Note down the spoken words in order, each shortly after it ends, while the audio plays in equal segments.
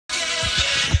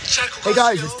Hey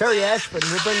guys, it's Terry Ashford,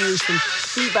 and we're bringing you some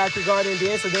feedback regarding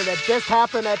the incident that just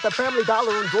happened at the Family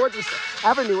Dollar on Georgia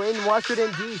Avenue in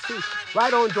Washington, D.C.,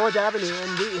 right on Georgia Avenue,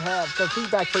 and we have the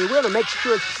feedback for you. We're going to make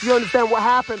sure you understand what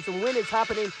happens and when it's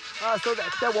happening so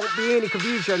that there won't be any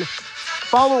confusion.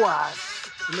 Follow us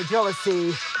in the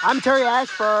jealousy. I'm Terry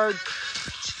Ashford.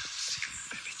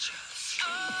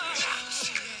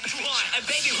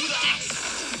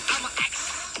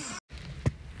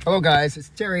 Hello guys, it's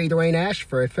Terry Dwayne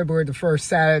Ashford, February the 1st,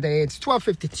 Saturday. It's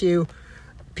 12:52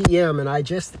 p.m. and I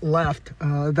just left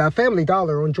the Family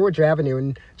Dollar on Georgia Avenue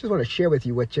and just want to share with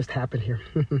you what just happened here.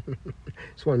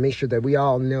 Just want to make sure that we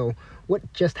all know what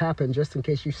just happened, just in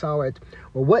case you saw it.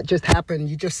 Or what just happened,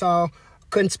 you just saw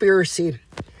conspiracy.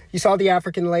 You saw the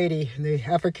African lady, the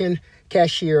African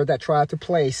cashier that tried to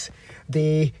place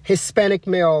the Hispanic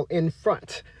male in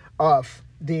front of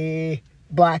the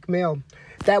black male.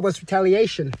 That was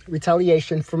retaliation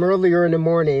from earlier in the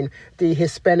morning. The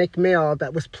Hispanic male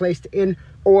that was placed in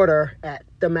order at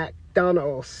the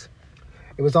McDonald's.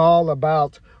 It was all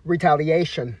about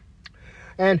retaliation.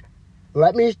 And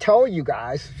let me tell you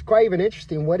guys, it's quite even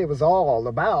interesting what it was all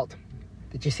about.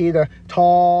 Did you see the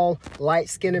tall,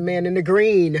 light-skinned man in the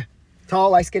green? Tall,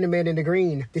 light-skinned man in the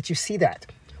green. Did you see that?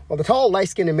 Well, the tall,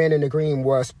 light-skinned man in the green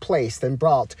was placed and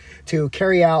brought to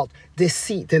carry out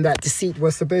deceit, and that deceit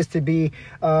was supposed to be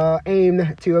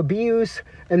aimed to abuse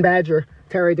and badger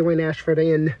Terry Dwayne Ashford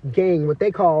in gang, what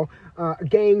they call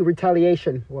gang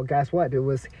retaliation. Well, guess what? It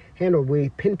was handled. We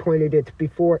pinpointed it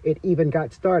before it even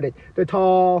got started. The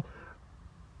tall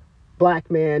black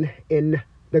man in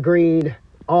the green,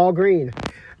 all green.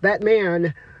 That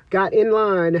man got in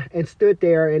line and stood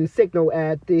there and signaled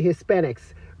at the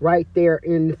Hispanics right there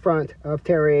in front of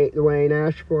Terry Dwayne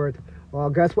Ashford. Well,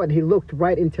 guess what? He looked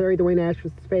right in Terry Dwayne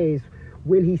Ashford's face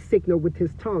when he signaled with his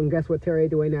tongue. Guess what Terry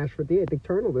Dwayne Ashford did? The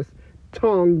journalist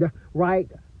tongued right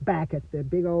back at the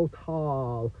big old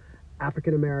tall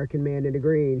African-American man in the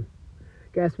green.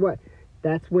 Guess what?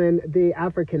 That's when the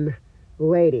African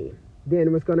lady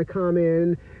then was going to come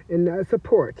in and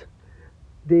support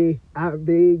the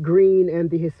green and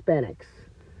the Hispanics.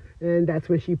 And that's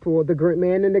when she pulled the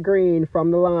man in the green from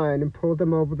the line and pulled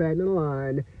him over back in the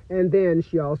line. And then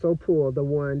she also pulled the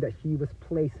one that she was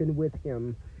placing with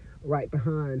him right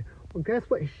behind. Well, guess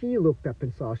what she looked up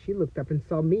and saw? She looked up and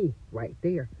saw me right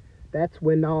there. That's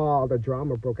when all the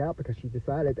drama broke out, because she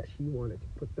decided that she wanted to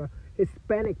put the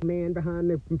Hispanic man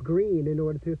behind the green in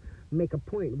order to make a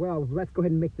point. Well, let's go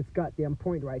ahead and make this goddamn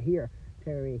point right here,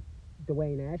 Terry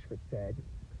Dwayne Ashford said.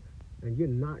 And you're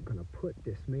not going to put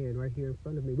this man right here in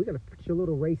front of me. We're going to fix your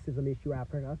little racism issue,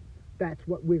 Africa. That's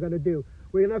what we're going to do.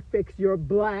 We're going to fix your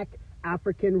black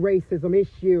African racism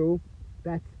issue.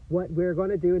 That's what we're going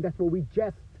to do. And that's what we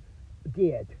just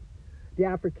did. The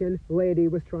African lady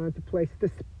was trying to place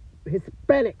the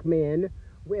Hispanic man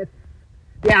with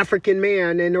the African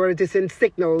man in order to send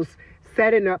signals,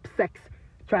 setting up sex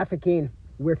trafficking.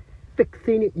 We're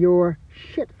fixing your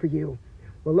shit for you.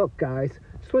 Well, look, guys.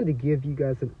 Just wanted to give you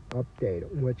guys an update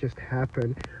on what just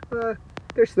happened.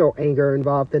 There's no anger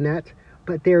involved in that,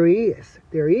 but there is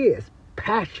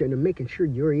passion in making sure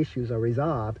your issues are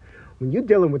resolved. When you're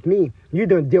dealing with me, you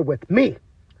don't deal with me.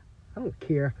 I don't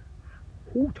care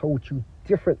who told you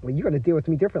differently. You're going to deal with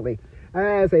me differently.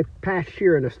 As a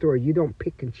cashier in a store, you don't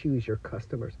pick and choose your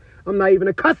customers. I'm not even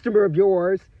a customer of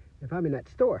yours if I'm in that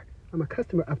store. I'm a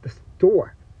customer of the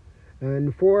store.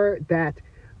 And for that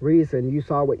reason, you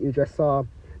saw what you just saw,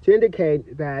 to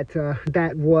indicate that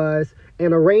that was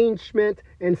an arrangement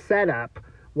and setup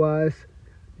was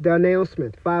the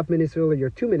announcement 2 minutes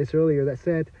earlier that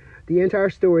said the entire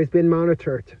store has been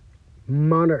monitored.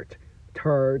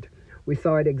 We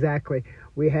saw it exactly.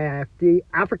 We have the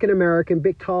African-American,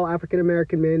 big, tall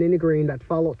African-American man in the green that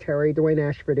followed Terry Dwayne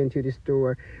Ashford into the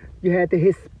store. You had the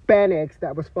Hispanics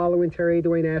that was following Terry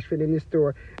Dwayne Ashford in the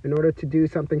store in order to do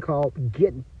something called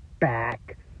get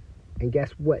back. And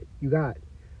guess what you got?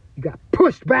 You got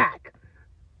pushed back.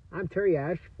 I'm Terry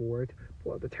Ashford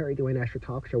for the Terry Dwayne Ashford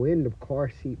Talk Show, in the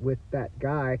car seat with that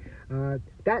guy.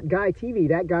 That guy TV,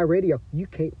 that guy radio. You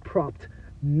can't prompt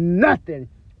nothing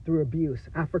through abuse.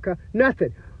 Africa,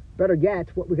 nothing. Better yet,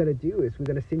 what we're going to do is we're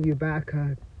going to send you back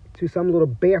to some little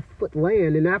barefoot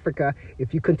land in Africa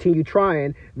if you continue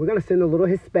trying. We're going to send a little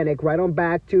Hispanic right on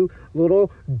back to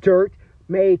little dirt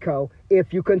Mexico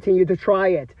if you continue to try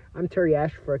it. I'm Terry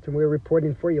Ashford, and we're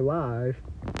reporting for you live.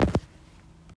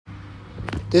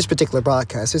 This particular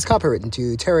broadcast is copywritten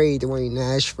to Terry Dwayne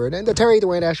Ashford and the Terry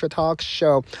Dwayne Ashford Talk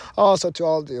Show. Also to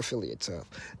all the affiliates of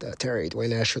the Terry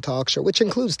Dwayne Ashford Talk Show, which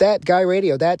includes That Guy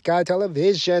Radio, That Guy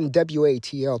Television,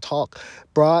 WATL Talk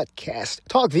Broadcast,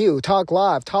 Talk View, Talk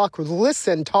Live, Talk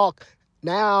Listen, Talk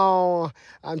Now.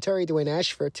 I'm Terry Dwayne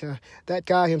Ashford, that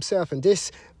guy himself, and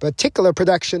this particular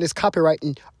production is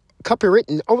copywritten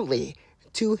only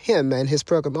to him and his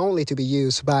program, only to be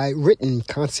used by written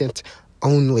content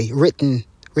only. Written.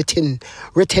 Terry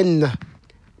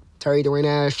Dwayne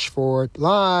Ashford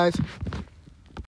live.